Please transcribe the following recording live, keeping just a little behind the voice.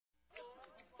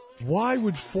Why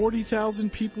would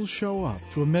 40,000 people show up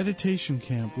to a meditation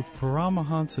camp with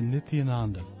Paramahansa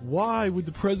Nityananda? Why would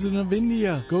the President of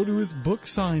India go to his book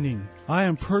signing? I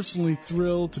am personally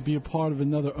thrilled to be a part of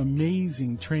another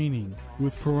amazing training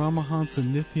with Paramahansa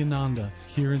Nityananda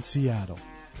here in Seattle.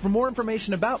 For more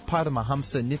information about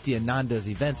Paramahamsa Nityananda's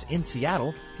events in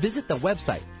Seattle, visit the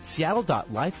website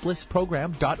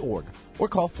seattle.lifeblissprogram.org or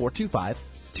call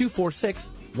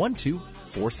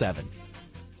 425-246-1247.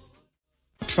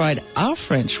 Tried our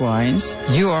French wines,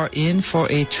 you are in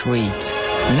for a treat.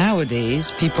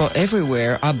 Nowadays, people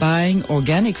everywhere are buying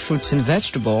organic fruits and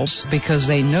vegetables because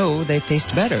they know they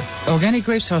taste better. Organic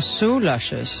grapes are so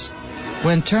luscious.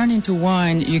 When turned into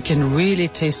wine, you can really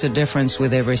taste the difference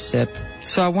with every sip.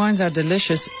 So our wines are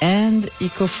delicious and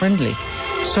eco-friendly.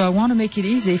 So I want to make it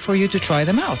easy for you to try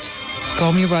them out.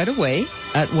 Call me right away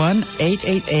at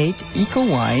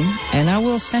 1-888-ECO-WINE, and I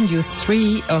will send you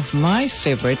 3 of my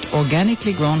favorite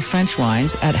organically grown French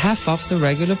wines at half off the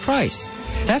regular price.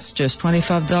 That's just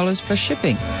 $25 plus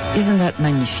shipping. Isn't that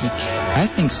magnifique? I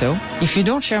think so. If you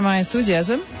don't share my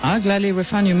enthusiasm, I'll gladly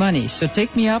refund your money. So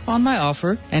take me up on my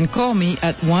offer and call me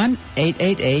at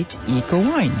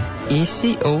 1-888-ECO-WINE.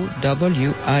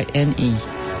 ECOWINE.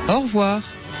 Au revoir.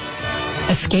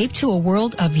 Escape to a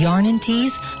world of yarn and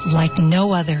teas like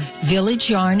no other. Village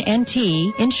Yarn and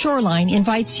Tea in Shoreline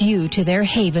invites you to their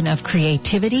haven of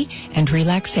creativity and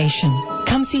relaxation.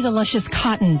 Come see the luscious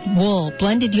cotton, wool,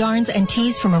 blended yarns and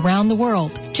teas from around the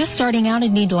world. Just starting out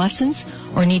and need lessons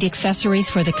or need accessories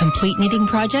for the complete knitting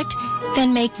project?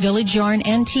 Then make Village Yarn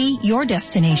and Tea your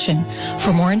destination.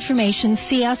 For more information,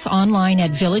 see us online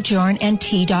at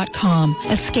villageyarnandtea.com.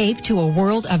 Escape to a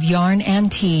world of yarn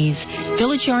and teas.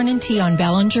 Village Yarn and Tea on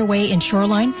Ballinger Way in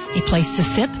Shoreline, a place to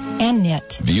sip and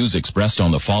knit. Views expressed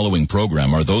on the following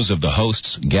program are those of the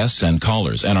hosts, guests, and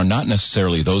callers, and are not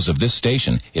necessarily those of this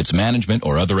station, its management,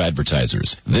 or other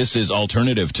advertisers. This is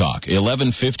Alternative Talk,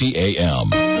 1150 a.m.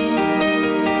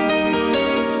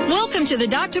 Welcome to the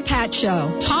Dr. Pat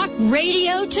Show. Talk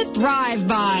radio to thrive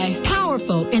by.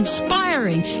 Powerful,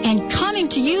 inspiring, and coming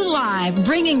to you live,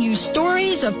 bringing you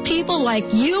stories of people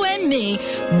like you and me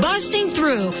busting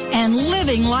through and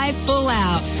living life full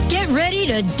out. Get ready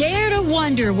to dare to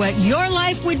wonder what your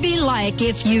life would be like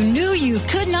if you knew you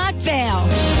could not fail.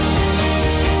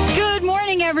 Good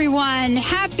morning, everyone.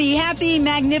 Happy,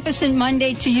 magnificent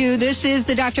Monday to you. This is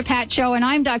the Dr. Pat Show, and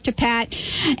I'm Dr. Pat.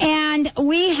 And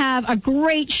we have a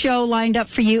great show lined up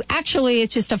for you. Actually,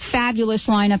 it's just a fabulous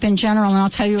lineup in general, and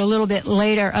I'll tell you a little bit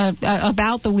later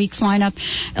about the week's lineup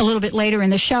a little bit later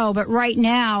in the show. But right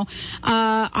now,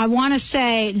 I want to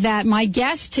say that my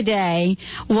guest today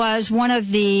was one of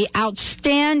the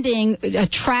outstanding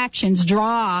attractions,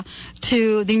 draw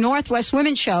to the Northwest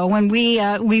Women's Show when we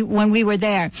were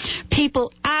there.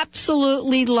 People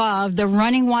absolutely love the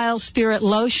Running Wild Spirit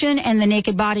lotion and the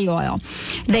Naked Body Oil.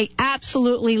 They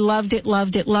absolutely loved it.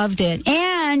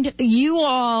 And you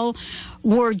all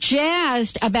were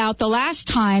jazzed about the last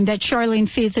time that Charlene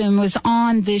Feetham was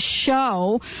on this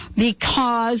show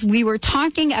because we were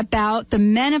talking about the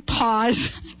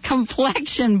menopause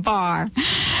complexion bar.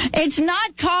 It's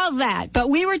not called that,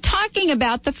 but we were talking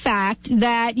about the fact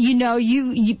that, you know,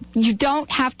 you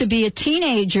don't have to be a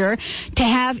teenager to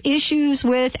have issues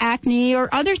with acne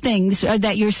or other things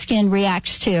that your skin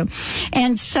reacts to.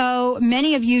 And so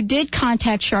many of you did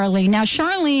contact Charlene. Now,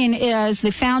 Charlene is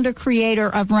the founder, creator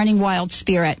of Running Wild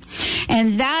Spirit.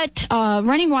 And that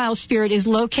Running Wild Spirit is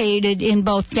located in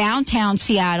both downtown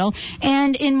Seattle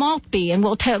and in Maltby, and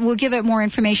we'll give it more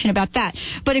information about that.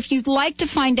 But if you'd like to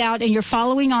find out and you're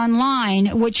following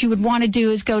online, what you would want to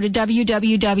do is go to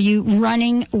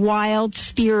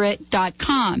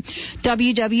www.runningwildspirit.com.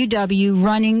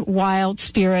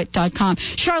 www.runningwildspirit.com.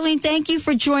 Charlene, thank you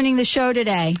for joining the show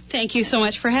today. Thank you so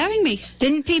much for having me.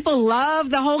 Didn't people love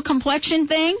the whole complexion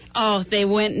thing? Oh, they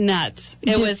went nuts.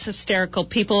 It was hysterical.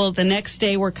 People the next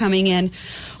day were coming in.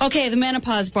 Okay, the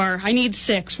menopause bar. I need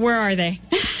 6. Where are they?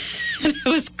 It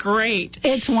was great.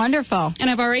 It's wonderful. And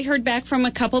I've already heard back from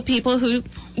a couple people who,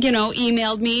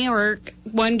 emailed me, or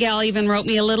one gal even wrote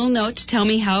me a little note to tell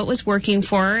me how it was working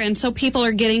for her. And so people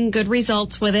are getting good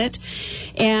results with it.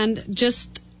 And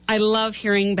I love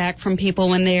hearing back from people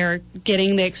when they are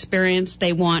getting the experience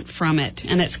they want from it,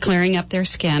 and it's clearing up their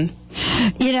skin.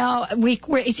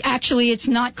 It's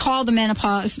not called the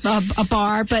menopause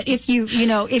bar, but if you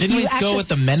go with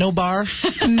the Menobar?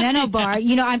 Menobar.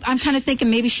 I'm kind of thinking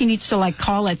maybe she needs to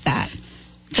call it that.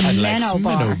 I'd like some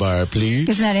Menobar, please.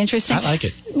 Isn't that interesting? I like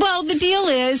it. Well, the deal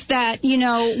is that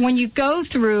when you go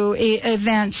through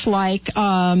events like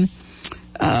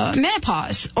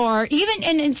menopause, or even,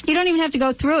 and you don't even have to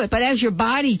go through it, but as your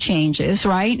body changes,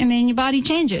 right? I mean, your body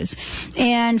changes.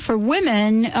 And for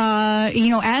women,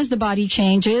 as the body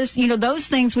changes, those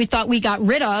things we thought we got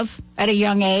rid of at a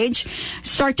young age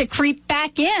start to creep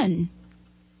back in.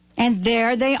 And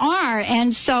there they are.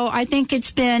 And so I think it's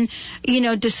been,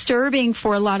 disturbing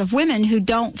for a lot of women who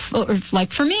don't,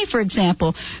 like for me, for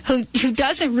example, who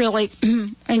doesn't really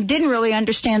and didn't really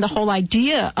understand the whole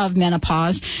idea of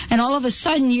menopause. And all of a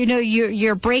sudden,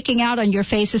 you're breaking out on your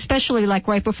face, especially like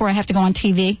right before I have to go on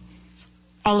TV.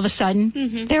 All of a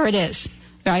sudden, there it is,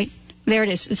 right? There it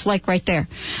is. It's like right there.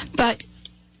 But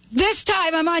this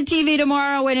time I'm on TV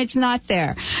tomorrow and it's not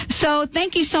there. So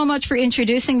thank you so much for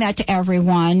introducing that to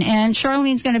everyone. And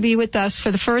Charlene's going to be with us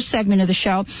for the first segment of the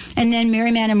show. And then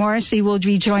Mary Man and Morrissey will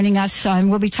be joining us.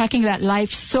 We'll be talking about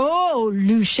life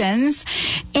solutions.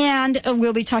 And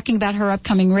we'll be talking about her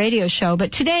upcoming radio show.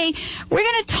 But today we're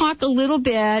going to talk a little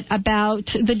bit about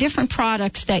the different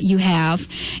products that you have.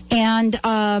 And,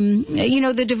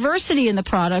 the diversity in the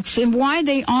products and why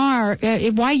they are,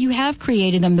 why you have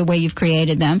created them the way you've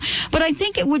created them. But I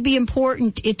think it would be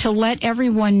important to let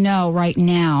everyone know right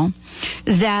now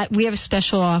that we have a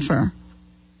special offer.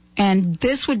 And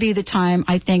this would be the time,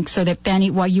 I think, so that Benny,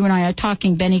 while you and I are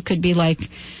talking, Benny could be like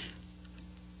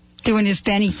doing his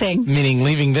Benny thing. Meaning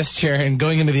leaving this chair and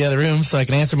going into the other room so I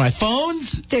can answer my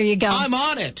phones? There you go. I'm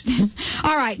on it.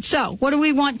 All right. So what do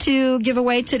we want to give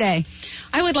away today?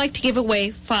 I would like to give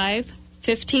away 5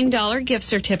 $15 gift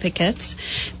certificates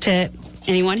to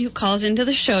anyone who calls into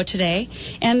the show today.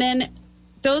 And then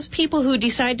those people who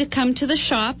decide to come to the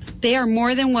shop, they are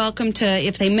more than welcome to,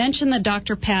 if they mention the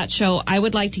Dr. Pat Show, I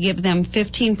would like to give them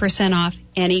 15% off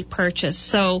any purchase.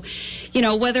 So,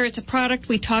 whether it's a product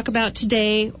we talk about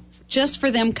today, just for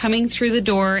them coming through the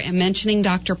door and mentioning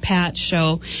Dr. Pat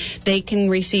Show, they can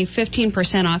receive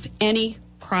 15% off any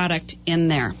product in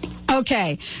there.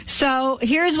 Okay, so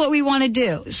here's what we want to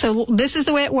do. So this is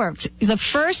the way it works. The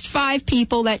first 5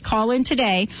 people that call in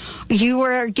today, you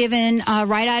are given,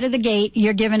 right out of the gate,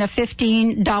 you're given a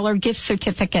 $15 gift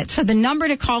certificate. So the number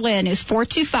to call in is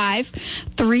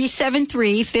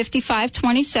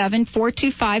 425-373-5527,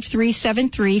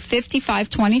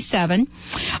 425-373-5527,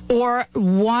 or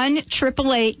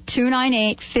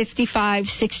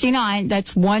 1-888-298-5569.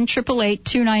 That's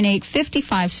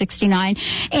 1-888-298-5569.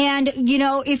 And,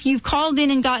 if you've called in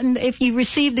and if you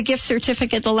received the gift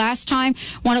certificate the last time,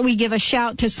 why don't we give a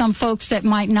shout to some folks that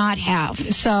might not have?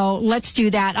 So let's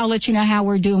do that. I'll let you know how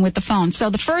we're doing with the phone.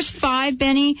 So the first 5,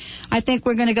 Benny, I think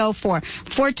we're going to go for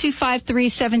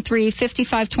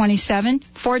 425-373-5527,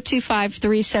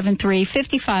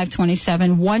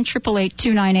 425-373-5527,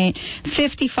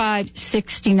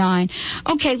 1-888-298-5569.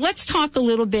 Okay, let's talk a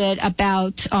little bit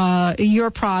about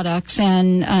your products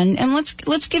and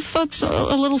let's give folks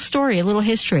a little story, a little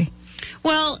history.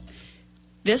 Well,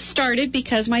 this started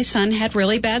because my son had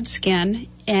really bad skin,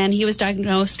 and he was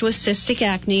diagnosed with cystic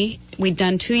acne. We'd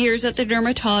done 2 years at the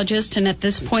dermatologist, and at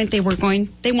this point they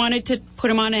wanted to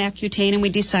put him on Accutane, and we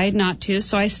decided not to,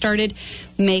 so I started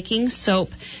making soap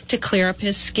to clear up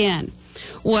his skin.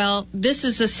 Well, this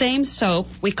is the same soap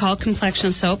we call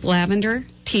complexion soap, lavender,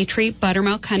 tea tree,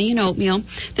 buttermilk, honey, and oatmeal.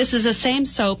 This is the same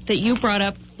soap that you brought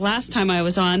up last time I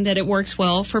was on, that it works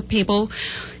well for people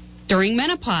during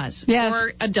menopause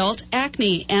or adult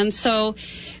acne. And so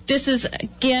this is,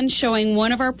 again, showing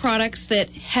one of our products that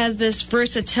has this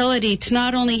versatility to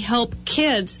not only help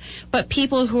kids, but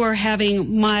people who are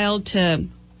having mild to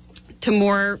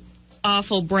more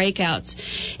awful breakouts.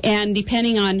 And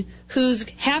depending on who's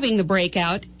having the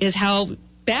breakout is how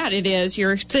bad it is.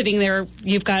 You're sitting there,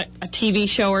 you've got a TV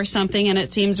show or something, and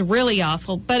it seems really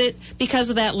awful. But because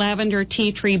of that lavender,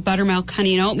 tea tree, buttermilk,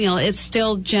 honey, and oatmeal, it's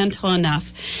still gentle enough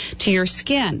to your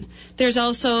skin. There's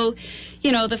also,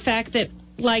 the fact that,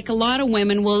 like a lot of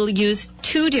women, will use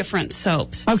 2 different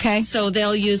soaps. Okay. So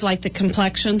they'll use like the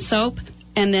complexion soap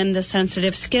and then the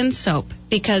sensitive skin soap,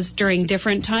 because during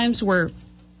different times we're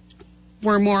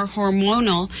more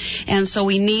hormonal, and so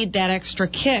we need that extra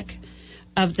kick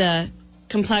of the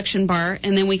complexion bar,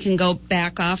 and then we can go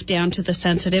back off down to the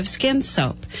sensitive skin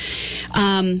soap.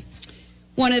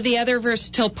 One of the other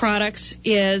versatile products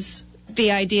is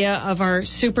the idea of our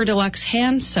Super Deluxe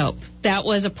hand soap. That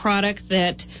was a product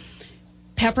that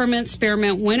peppermint,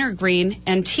 spearmint, wintergreen,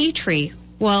 and tea tree.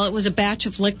 Well, it was a batch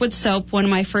of liquid soap, one of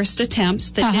my first attempts,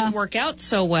 that didn't work out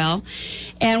so well.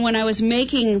 And when I was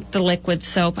making the liquid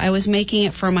soap, I was making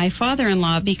it for my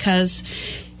father-in-law because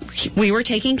we were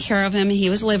taking care of him. He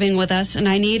was living with us, and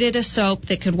I needed a soap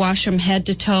that could wash him head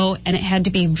to toe, and it had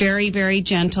to be very, very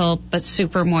gentle but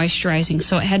super moisturizing.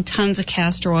 So it had tons of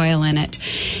castor oil in it.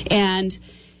 And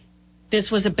this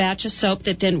was a batch of soap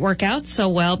that didn't work out so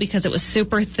well because it was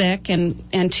super thick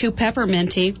and too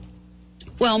pepperminty.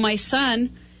 Well, my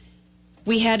son,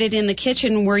 we had it in the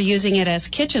kitchen. We're using it as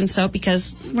kitchen soap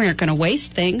because we aren't going to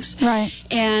waste things. Right.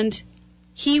 And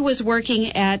he was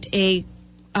working at a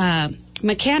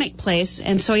mechanic place,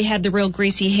 and so he had the real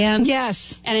greasy hands.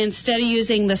 Yes. And instead of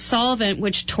using the solvent,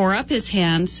 which tore up his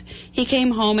hands, he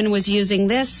came home and was using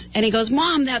this, and he goes,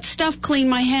 Mom, that stuff cleaned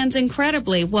my hands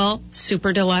incredibly. Well,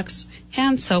 Super Deluxe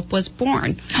hand soap was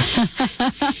born.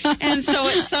 And so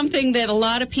it's something that a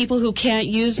lot of people who can't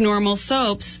use normal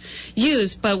soaps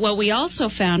use. But what we also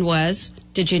found was,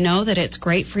 did you know that it's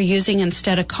great for using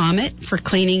instead of Comet for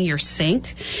cleaning your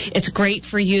sink? It's great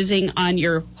for using on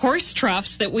your horse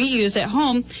troughs that we use at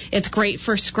home. It's great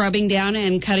for scrubbing down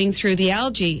and cutting through the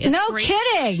algae. It's no great.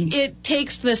 kidding. It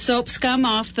takes the soap scum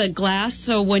off the glass,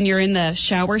 so when you're in the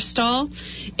shower stall,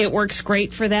 it works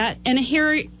great for that. And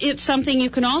here it's something you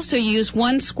can also use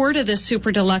 1 squirt of this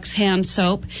Super Deluxe hand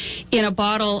soap in a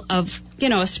bottle of,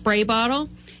 a spray bottle,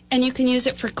 and you can use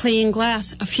it for cleaning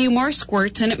glass. A few more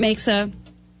squirts, and it makes an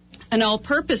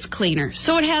all-purpose cleaner.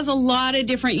 So it has a lot of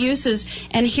different uses.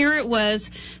 And here it was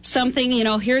something,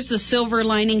 here's the silver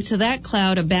lining to that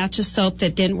cloud. A batch of soap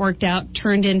that didn't work out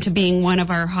turned into being one of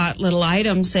our hot little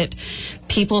items that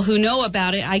people who know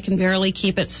about it, I can barely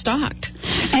keep it stocked.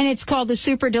 And it's called the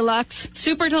Super Deluxe?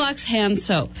 Super Deluxe hand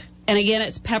soap. And again,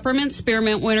 it's peppermint,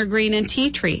 spearmint, wintergreen, and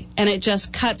tea tree. And it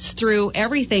just cuts through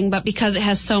everything. But because it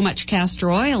has so much castor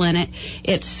oil in it,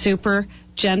 it's super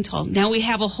gentle. Now we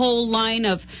have a whole line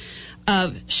of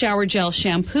shower gel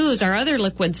shampoos, our other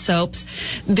liquid soaps,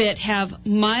 that have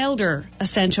milder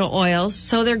essential oils.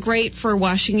 So they're great for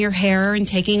washing your hair and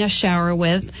taking a shower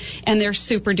with. And they're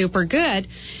super duper good.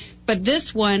 But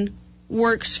this one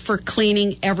works for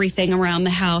cleaning everything around the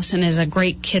house and is a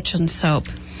great kitchen soap.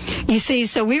 You see,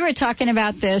 so we were talking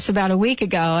about this about a week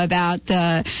ago, about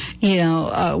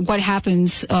what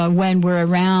happens when we're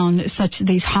around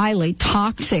these highly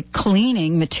toxic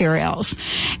cleaning materials.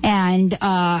 And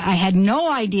I had no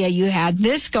idea you had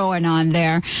this going on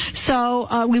there.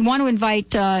 So we want to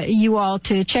invite you all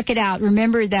to check it out.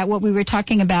 Remember that what we were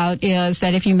talking about is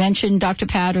that if you mention Dr.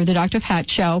 Pat or the Dr.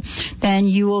 Pat Show, then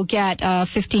you will get a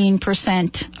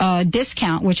 15%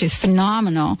 discount, which is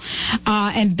phenomenal.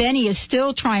 And Benny is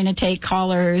still trying to take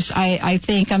callers. I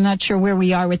think, I'm not sure where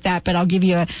we are with that, but I'll give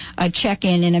you a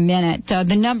check-in a minute.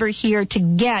 The number here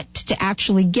to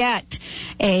actually get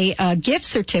a gift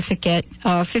certificate,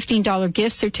 a $15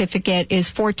 gift certificate,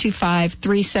 is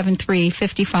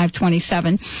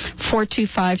 425-373-5527,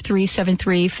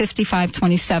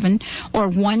 425-373-5527, or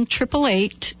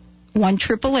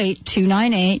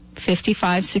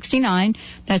 1-888-298-5569.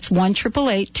 That's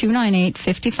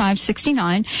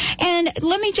 1-888-298-5569. And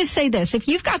let me just say this. If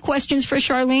you've got questions for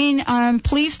Charlene,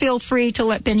 please feel free to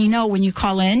let Benny know when you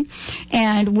call in,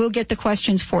 and we'll get the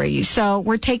questions for you. So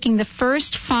we're taking the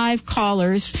first 5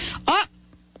 callers. Oh,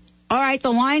 all right, the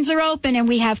lines are open, and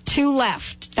we have 2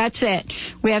 left. That's it.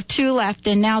 We have 2 left,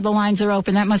 and now the lines are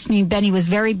open. That must mean Benny was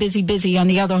very busy on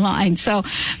the other line. So,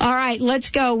 all right,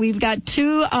 let's go. We've got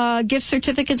 2 gift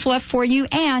certificates left for you,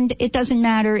 and it doesn't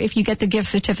matter if you get the gift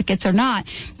certificates or not,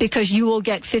 because you will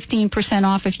get 15%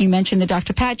 off if you mention the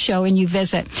Dr. Pat Show and you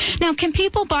visit. Now, can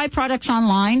people buy products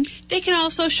online? They can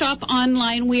also shop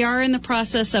online. We are in the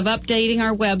process of updating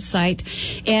our website,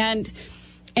 and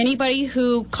anybody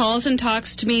who calls and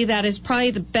talks to me, that is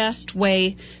probably the best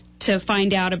way to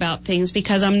find out about things,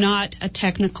 because I'm not a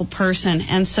technical person,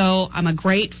 and so I'm a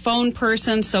great phone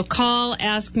person. So call,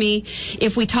 ask me.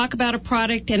 If we talk about a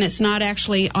product and it's not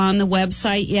actually on the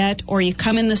website yet, or you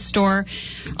come in the store,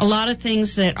 a lot of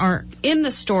things that are in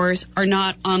the stores are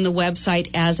not on the website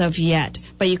as of yet.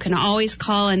 But you can always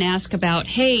call and ask about,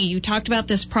 hey, you talked about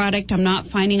this product, I'm not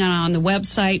finding it on the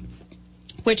website,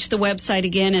 which the website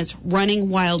again is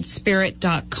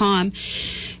runningwildspirit.com.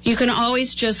 You can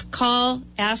always just call,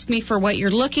 ask me for what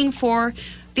you're looking for.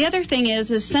 The other thing is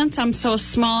since I'm so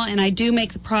small and I do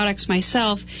make the products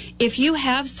myself, if you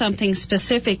have something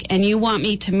specific and you want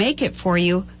me to make it for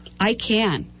you, I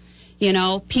can.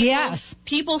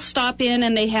 People stop in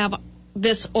and they have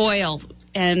this oil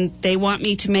and they want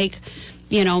me to make,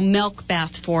 milk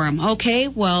bath for them. Okay,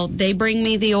 well, they bring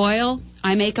me the oil.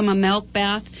 I make them a milk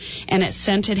bath, and it's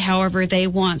scented however they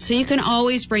want. So you can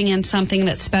always bring in something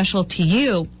that's special to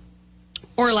you.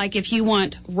 Or like if you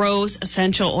want rose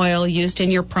essential oil used in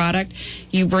your product,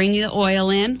 you bring the oil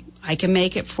in, I can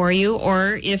make it for you.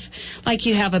 Or if, like,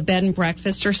 you have a bed and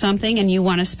breakfast or something and you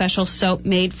want a special soap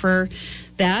made for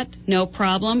that, no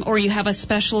problem. Or you have a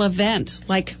special event,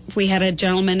 like we had a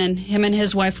gentleman and him and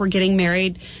his wife were getting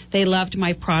married. They loved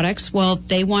my products. Well,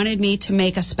 they wanted me to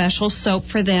make a special soap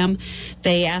for them.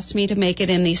 They asked me to make it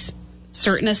in these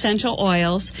certain essential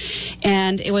oils,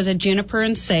 and it was a juniper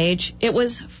and sage. It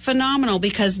was phenomenal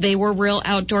because they were real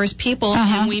outdoors people,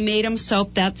 and we made them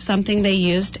soap. That's something they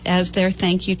used as their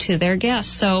thank you to their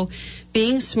guests. So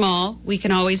being small, we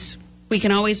can always,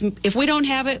 if we don't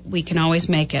have it, we can always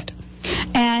make it.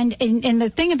 And the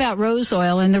thing about rose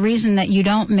oil, and the reason that you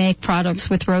don't make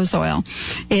products with rose oil,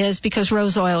 is because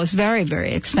rose oil is very,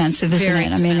 very expensive, isn't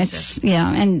it? Expensive. I mean, it's,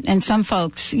 and some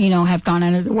folks, have gone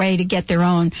out of the way to get their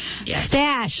own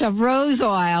stash of rose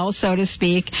oil, so to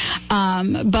speak.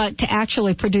 But to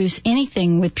actually produce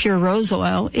anything with pure rose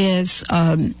oil is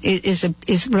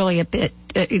really a bit,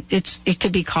 it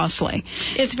could be costly.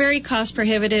 It's very cost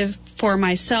prohibitive for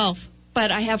myself. But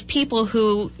I have people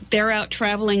who, they're out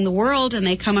traveling the world and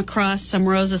they come across some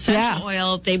rose essential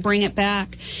oil, they bring it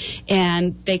back,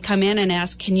 and they come in and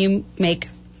ask, can you make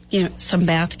some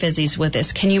bath fizzies with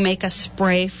this? Can you make a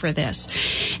spray for this?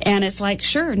 And it's like,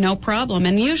 sure, no problem.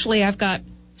 And usually I've got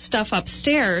stuff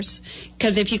upstairs,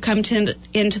 because if you come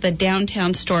into the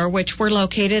downtown store, which we're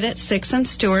located at 6th and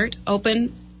Stewart,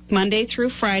 open Monday through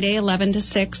Friday, 11 to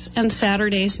 6, and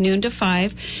Saturdays, noon to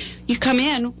 5. You come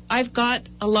in, I've got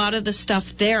a lot of the stuff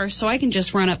there, so I can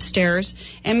just run upstairs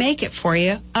and make it for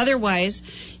you. Otherwise,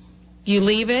 you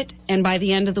leave it, and by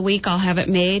the end of the week, I'll have it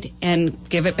made and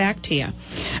give it back to you.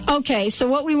 Okay, so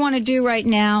what we want to do right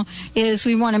now is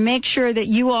we want to make sure that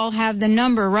you all have the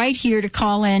number right here to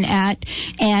call in at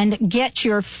and get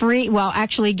your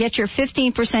get your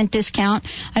 15% discount.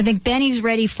 I think Benny's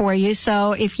ready for you.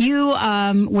 So if you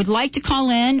would like to call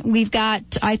in, we've got,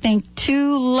 I think,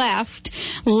 2 left.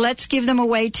 Let's give them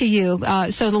away to you.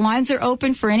 So the lines are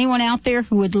open for anyone out there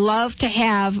who would love to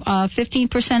have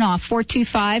 15% off.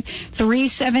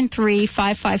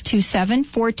 425-373-5527,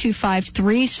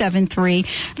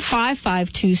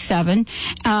 425-373-5527.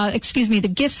 The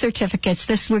gift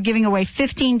certificates. We're giving away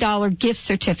 $15 gift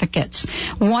certificates.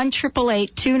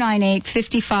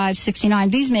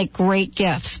 1-888-298-5569. These make great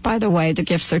gifts, by the way, the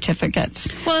gift certificates.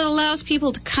 Well, it allows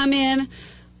people to come in.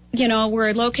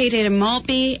 We're located in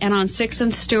Maltby and on 6th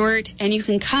and Stewart, and you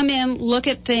can come in, look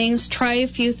at things, try a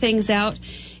few things out,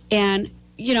 and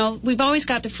we've always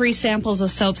got the free samples of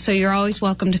soap, so you're always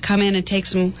welcome to come in and take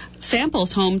some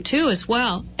samples home, too, as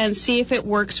well, and see if it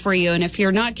works for you. And if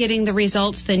you're not getting the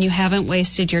results, then you haven't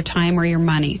wasted your time or your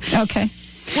money. Okay.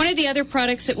 One of the other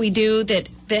products that we do that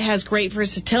has great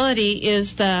versatility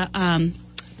is the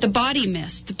body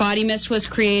mist. The body mist was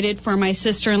created for my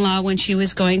sister-in-law when she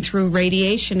was going through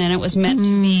radiation, and it was meant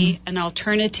to be an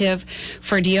alternative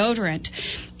for deodorant.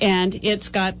 And it's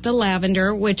got the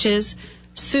lavender, which is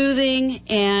soothing,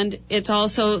 and it's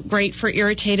also great for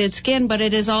irritated skin, but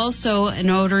it is also an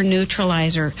odor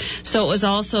neutralizer. So it was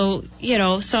also,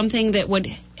 something that would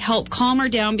help calm her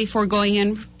down before going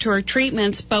into her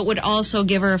treatments, but would also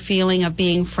give her a feeling of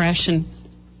being fresh and,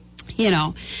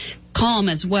 calm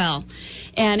as well.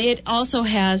 And it also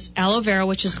has aloe vera,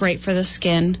 which is great for the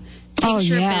skin.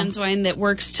 Tincture benzoin that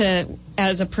works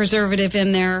as a preservative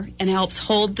in there and helps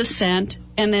hold the scent.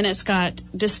 And then it's got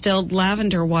distilled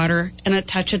lavender water and a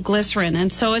touch of glycerin.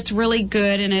 And so it's really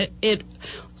good, and it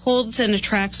holds and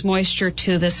attracts moisture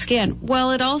to the skin.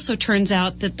 Well, it also turns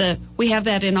out that we have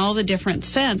that in all the different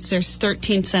scents. There's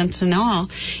 13 scents in all.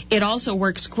 It also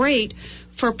works great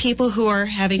for people who are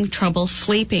having trouble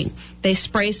sleeping. They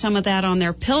spray some of that on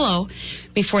their pillow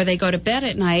before they go to bed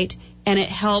at night, and it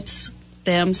helps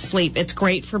them sleep. It's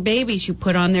great for babies. You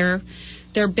put on their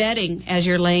bedding as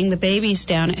you're laying the babies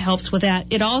down. It helps with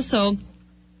that. It also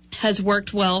has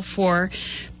worked well for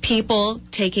people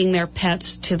taking their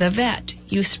pets to the vet.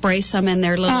 You spray some in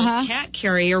their little cat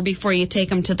carrier before you take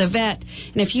them to the vet.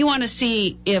 And if you want to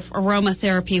see if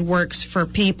aromatherapy works for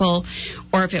people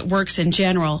or if it works in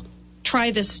general,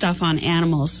 try this stuff on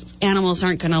animals. Animals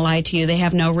aren't going to lie to you. They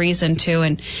have no reason to.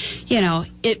 And,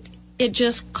 it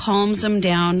just calms them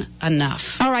down enough.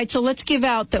 All right, so let's give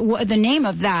out the name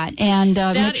of that and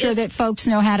make sure that folks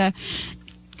know how to...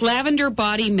 Lavender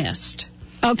Body Mist.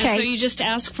 Okay. And so you just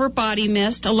ask for body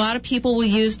mist. A lot of people will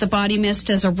use the body mist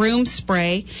as a room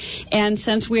spray. And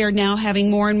since we are now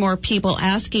having more and more people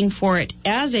asking for it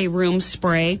as a room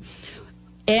spray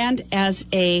and as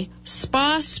a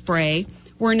spa spray,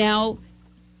 we're now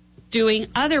doing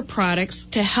other products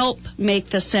to help make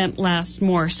the scent last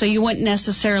more. So you wouldn't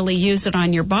necessarily use it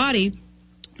on your body,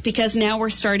 because now we're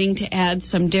starting to add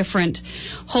some different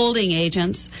holding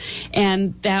agents,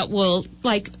 and that will,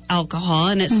 like alcohol,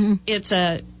 and it's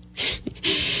a,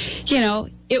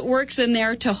 it works in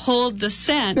there to hold the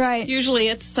scent. Right. Usually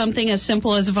it's something as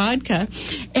simple as vodka,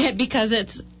 and because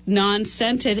it's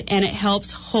non-scented, and it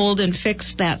helps hold and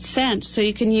fix that scent. So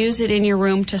you can use it in your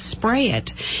room to spray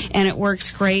it. And it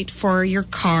works great for your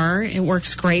car. It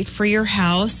works great for your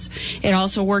house. It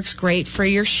also works great for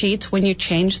your sheets when you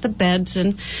change the beds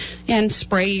and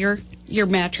spray your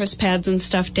mattress pads and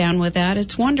stuff down with that.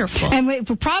 It's wonderful. And we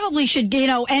probably should,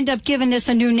 end up giving this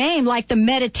a new name, like the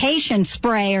meditation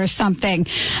spray or something.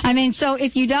 I mean, so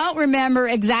if you don't remember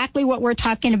exactly what we're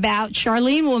talking about,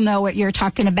 Charlene will know what you're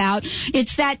talking about.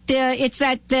 It's that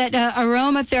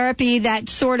aromatherapy that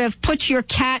sort of puts your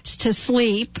cats to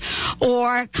sleep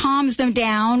or calms them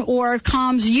down or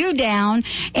calms you down.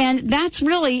 And that's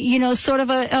really, sort of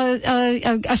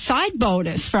a side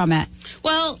bonus from it.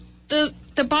 Well,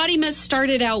 the body mist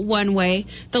started out one way.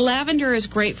 The lavender is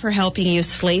great for helping you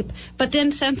sleep, but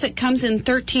then since it comes in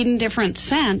 13 different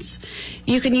scents,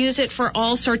 you can use it for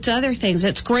all sorts of other things.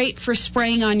 It's great for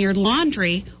spraying on your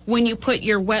laundry when you put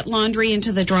your wet laundry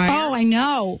into the dryer. Oh, I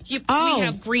know. We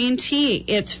have green tea.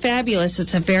 It's fabulous.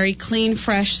 It's a very clean,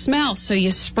 fresh smell. So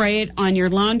you spray it on your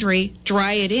laundry,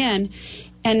 dry it in,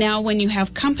 and now when you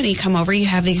have company come over, you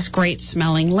have these great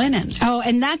smelling linens. Oh,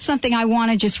 and that's something I want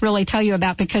to just really tell you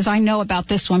about because I know about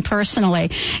this one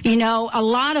personally. A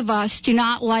lot of us do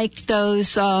not like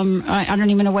those, I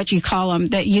don't even know what you call them,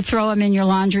 that you throw them in your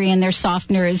laundry and they're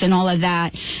softeners and all of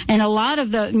that. And a lot of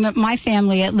my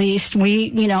family at least,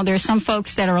 there's some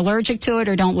folks that are allergic to it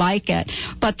or don't like it.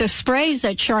 But the sprays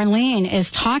that Charlene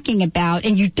is talking about,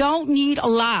 and you don't need a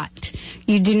lot.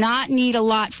 You do not need a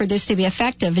lot for this to be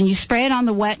effective. And you spray it on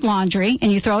the wet laundry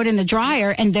and you throw it in the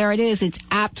dryer, and there it is. It's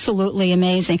absolutely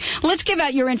amazing. Let's give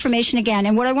out your information again.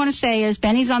 And what I want to say is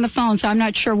Benny's on the phone, so I'm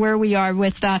not sure where we are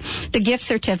with the gift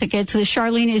certificates.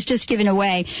 Charlene is just giving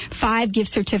away 5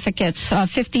 gift certificates,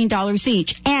 $15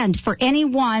 each. And for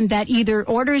anyone that either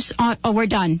orders, we're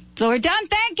done. So we're done.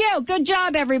 Thank you. Good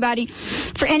job, everybody.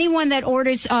 For anyone that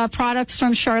orders products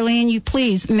from Charlene, you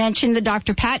please mention the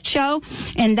Dr. Pat Show,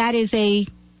 and that is a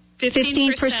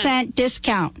 15%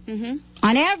 discount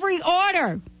on every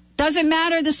order. Doesn't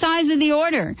matter the size of the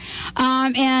order.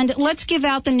 And let's give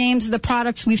out the names of the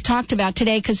products we've talked about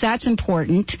today because that's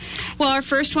important. Well, our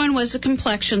first one was the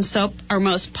complexion soap, our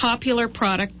most popular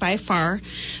product by far.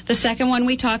 The second one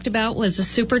we talked about was the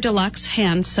Super Deluxe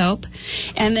hand soap.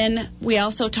 And then we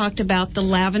also talked about the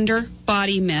lavender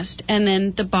body mist and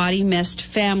then the body mist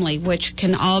family, which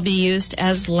can all be used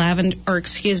as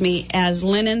as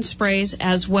linen sprays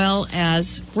as well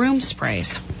as room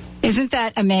sprays. Isn't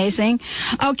that amazing?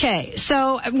 Okay,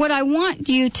 so what I want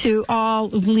you to all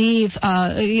leave,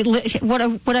 what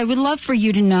I would love for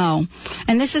you to know,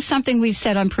 and this is something we've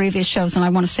said on previous shows, and I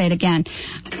want to say it again,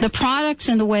 the products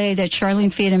and the way that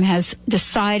Charlene Feedham has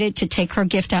decided to take her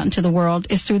gift out into the world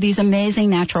is through these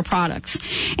amazing natural products.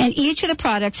 And each of the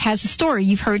products has a story.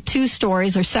 You've heard 2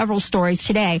 stories or several stories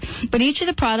today, but each of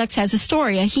the products has a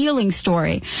story, a healing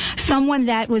story, someone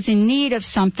that was in need of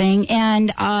something,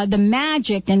 and the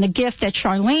magic and the gift that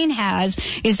Charlene has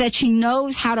is that she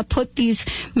knows how to put these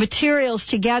materials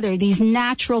together, these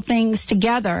natural things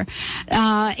together,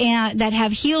 and that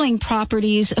have healing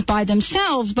properties by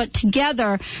themselves, but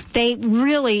together they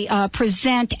really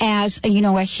present as a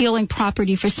healing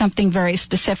property for something very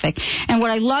specific. And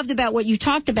what I loved about what you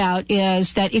talked about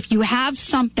is that if you have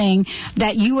something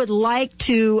that you would like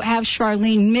to have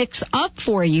Charlene mix up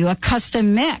for you, a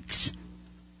custom mix,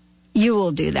 you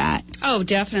will do that. Oh,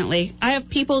 definitely. I have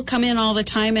people come in all the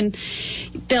time and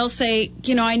they'll say,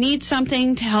 I need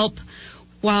something to help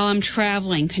while I'm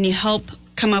traveling. Can you help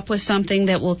come up with something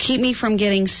that will keep me from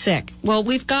getting sick? Well,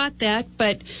 we've got that,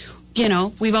 but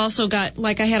we've also got,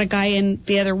 like I had a guy in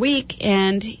the other week,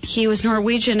 and he was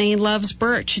Norwegian, and he loves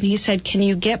birch, and he said, can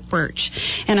you get birch?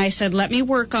 And I said, let me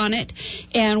work on it,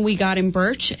 and we got him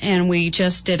birch, and we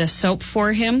just did a soap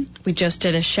for him, we just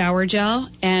did a shower gel,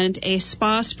 and a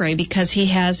spa spray, because he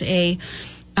has a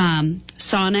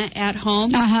sauna at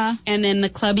home, and then the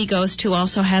club he goes to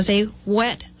also has a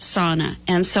wet sauna,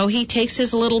 and so he takes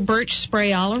his little birch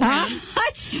spray all around.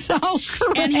 That's so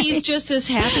great. And he's just this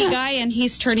happy guy, and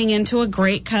he's turning into a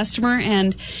great customer,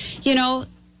 and you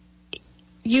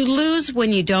lose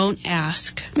when you don't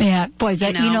ask. Yeah, boy,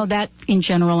 that that in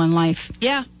general in life.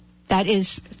 Yeah.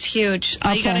 It's huge.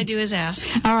 All you got to do is ask.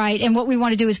 All right, and what we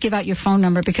want to do is give out your phone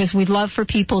number because we'd love for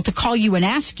people to call you and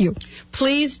ask you.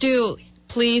 Please do.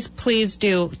 Please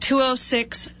do.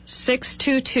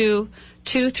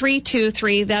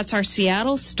 206-622-2323. That's our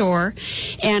Seattle store.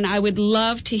 And I would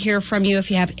love to hear from you if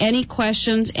you have any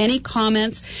questions, any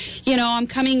comments. I'm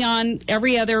coming on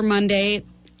every other Monday,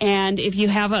 and if you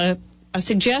have a a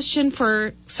suggestion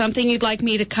for something you'd like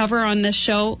me to cover on this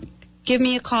show, give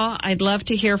me a call. I'd love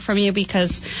to hear from you,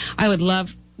 because I would love,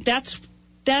 that's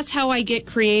how I get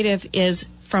creative, is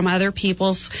from other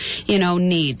people's,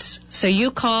 needs. So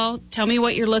you call, tell me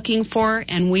what you're looking for,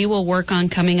 and we will work on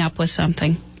coming up with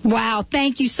something. Wow,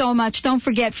 thank you so much. Don't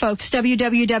forget, folks,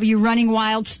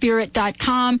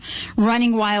 www.runningwildspirit.com,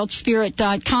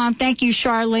 runningwildspirit.com. Thank you,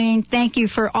 Charlene. Thank you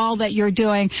for all that you're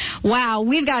doing. Wow,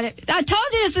 we've got it. I told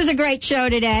you this was a great show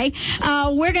today.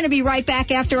 We're going to be right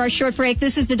back after our short break.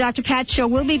 This is the Dr. Pat Show.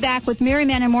 We'll be back with Mary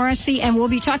Manning Morrissey, and we'll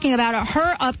be talking about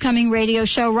her upcoming radio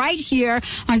show right here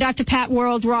on Dr. Pat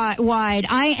Worldwide.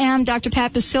 I am Dr.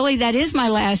 Pat Basile. That is my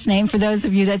last name for those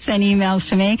of you that send emails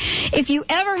to me. If you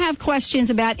ever have questions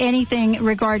about anything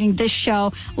regarding this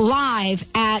show, live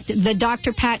at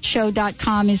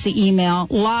thedrpatshow.com is the email.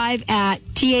 Live at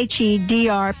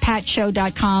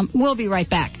THEDRPatShow.com. We'll be right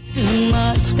back. Too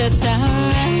much that's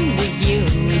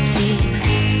ambiguity.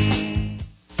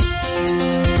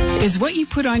 Is what you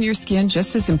put on your skin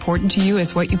just as important to you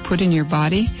as what you put in your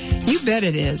body? You bet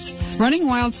it is. Running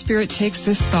Wild Spirit takes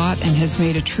this thought and has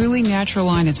made a truly natural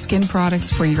line of skin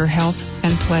products for your health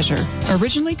and pleasure.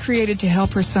 Originally created to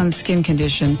help her son's skin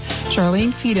condition,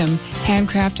 Charlene Feedham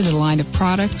handcrafted a line of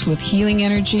products with healing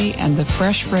energy and the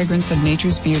fresh fragrance of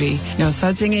nature's beauty. No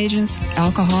sudsing agents,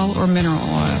 alcohol, or mineral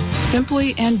oil.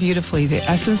 Simply and beautifully, the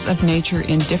essence of nature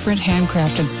in different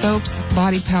handcrafted soaps,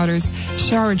 body powders,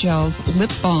 shower gels,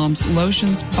 lip balms,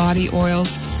 lotions, body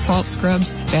oils, salt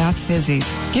scrubs, bath fizzies.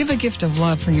 Give a gift of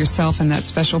love for yourself and that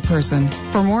special person.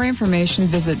 For more information,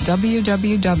 visit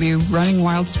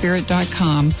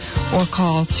www.runningwildspirit.com or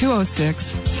call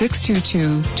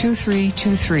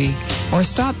 206-622-2323 or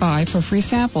stop by for free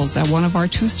samples at one of our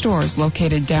 2 stores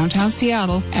located downtown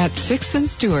Seattle at 6th and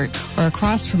Stewart or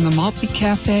across from the Maltby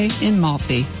Cafe in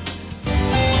Maltby.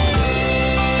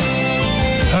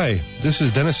 Hi, this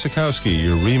is Dennis Sikowski,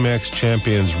 your RE/MAX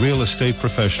Champions real estate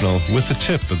professional, with the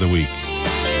tip of the week.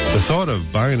 The thought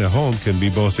of buying a home can be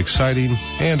both exciting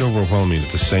and overwhelming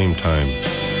at the same time.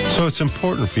 So it's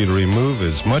important for you to remove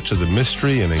as much of the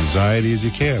mystery and anxiety as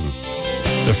you can.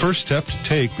 The first step to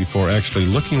take before actually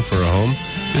looking for a home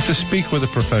is to speak with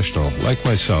a professional like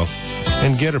myself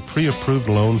and get a pre-approved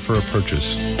loan for a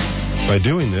purchase. By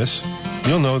doing this,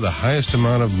 you'll know the highest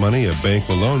amount of money a bank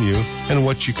will loan you and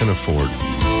what you can afford.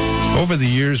 Over the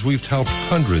years, we've helped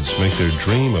hundreds make their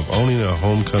dream of owning a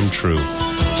home come true.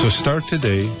 So start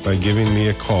today by giving me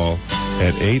a call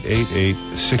at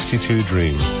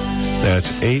 888-62-DREAM.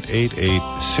 That's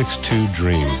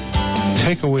 888-62-DREAM.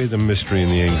 Take away the mystery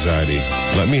and the anxiety.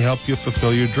 Let me help you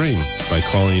fulfill your dream by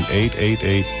calling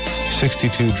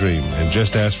 888-62-DREAM and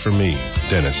just ask for me,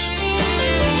 Dennis.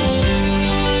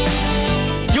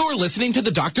 You're listening to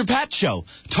the Dr. Pat Show.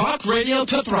 Talk radio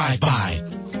to thrive by.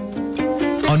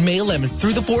 On May 11th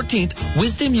through the 14th,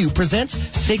 Wisdom U presents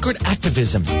Sacred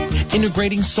Activism,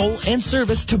 integrating soul and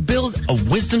service to build a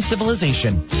wisdom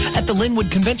civilization at the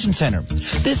Linwood Convention Center.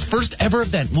 This first ever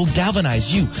event will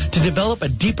galvanize you to develop a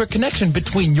deeper connection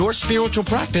between your spiritual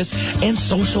practice and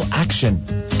social action.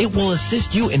 It will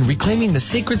assist you in reclaiming the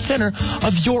sacred center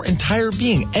of your entire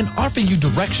being and offer you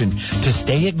direction to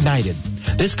stay ignited.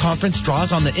 This conference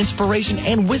draws on the inspiration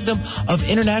and wisdom of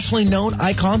internationally known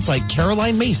icons like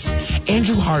Caroline Myss,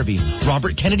 Andrew Harvey,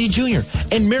 Robert Kennedy Jr.,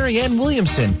 and Marianne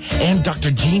Williamson, and Dr.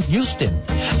 Jean Houston,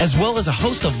 as well as a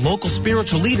host of local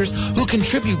spiritual leaders who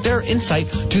contribute their insight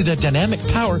to the dynamic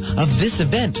power of this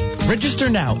event. Register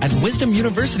now at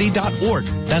wisdomuniversity.org.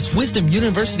 That's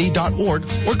wisdomuniversity.org,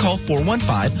 or call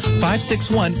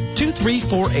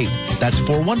 415-561-2348. That's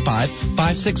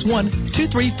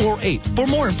 415-561-2348 for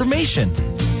more information.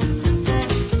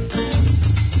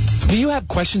 Do you have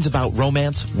questions about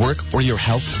romance, work, or your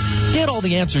health? Get all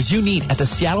the answers you need at the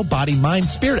Seattle Body Mind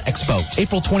Spirit Expo,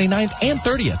 April 29th and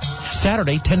 30th.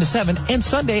 Saturday 10 to 7 and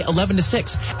Sunday 11 to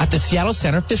 6 at the Seattle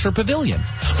Center Fisher Pavilion.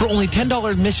 For only $10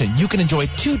 admission, you can enjoy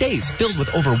 2 days filled with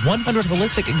over 100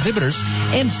 holistic exhibitors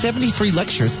and 70 free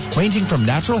lectures ranging from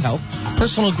natural health,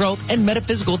 personal growth, and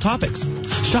metaphysical topics.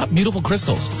 Shop beautiful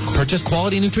crystals, purchase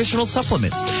quality nutritional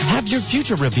supplements, have your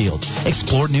future revealed,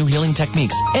 explore new healing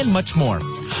techniques, and much more.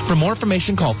 For more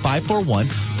information, call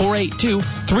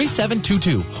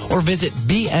 541-482-3722 or visit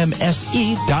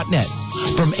bmse.net.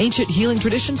 From ancient healing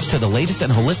traditions to the latest in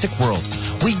holistic world,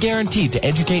 we guarantee to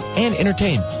educate and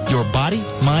entertain your body,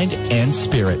 mind, and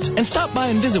spirit. And stop by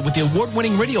and visit with the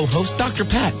award-winning radio host, Dr.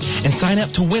 Pat, and sign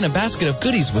up to win a basket of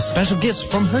goodies with special gifts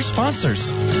from her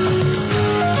sponsors.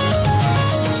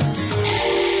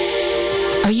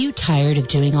 Are you tired of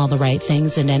doing all the right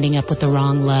things and ending up with the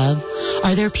wrong love?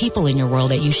 Are there people in your world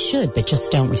that you should but just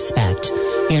don't respect?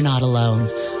 You're not alone.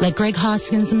 Let Greg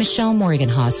Hoskins and Michelle Morgan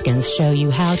Hoskins show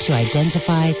you how to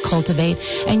identify, cultivate,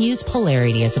 and use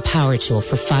polarity as a power tool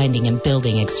for finding and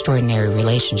building extraordinary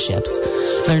relationships.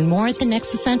 Learn more at the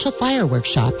Next Essential Fire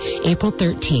Workshop, April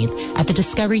 13th at the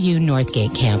Discover U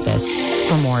Northgate campus.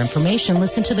 For more information,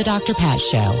 listen to The Dr. Pat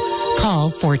Show.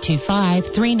 Call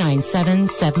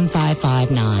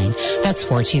 425-397-7559. That's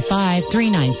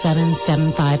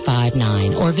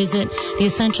 425-397-7559. Or visit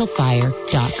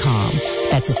theessentialfire.com.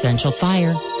 That's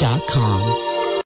essentialfire.com.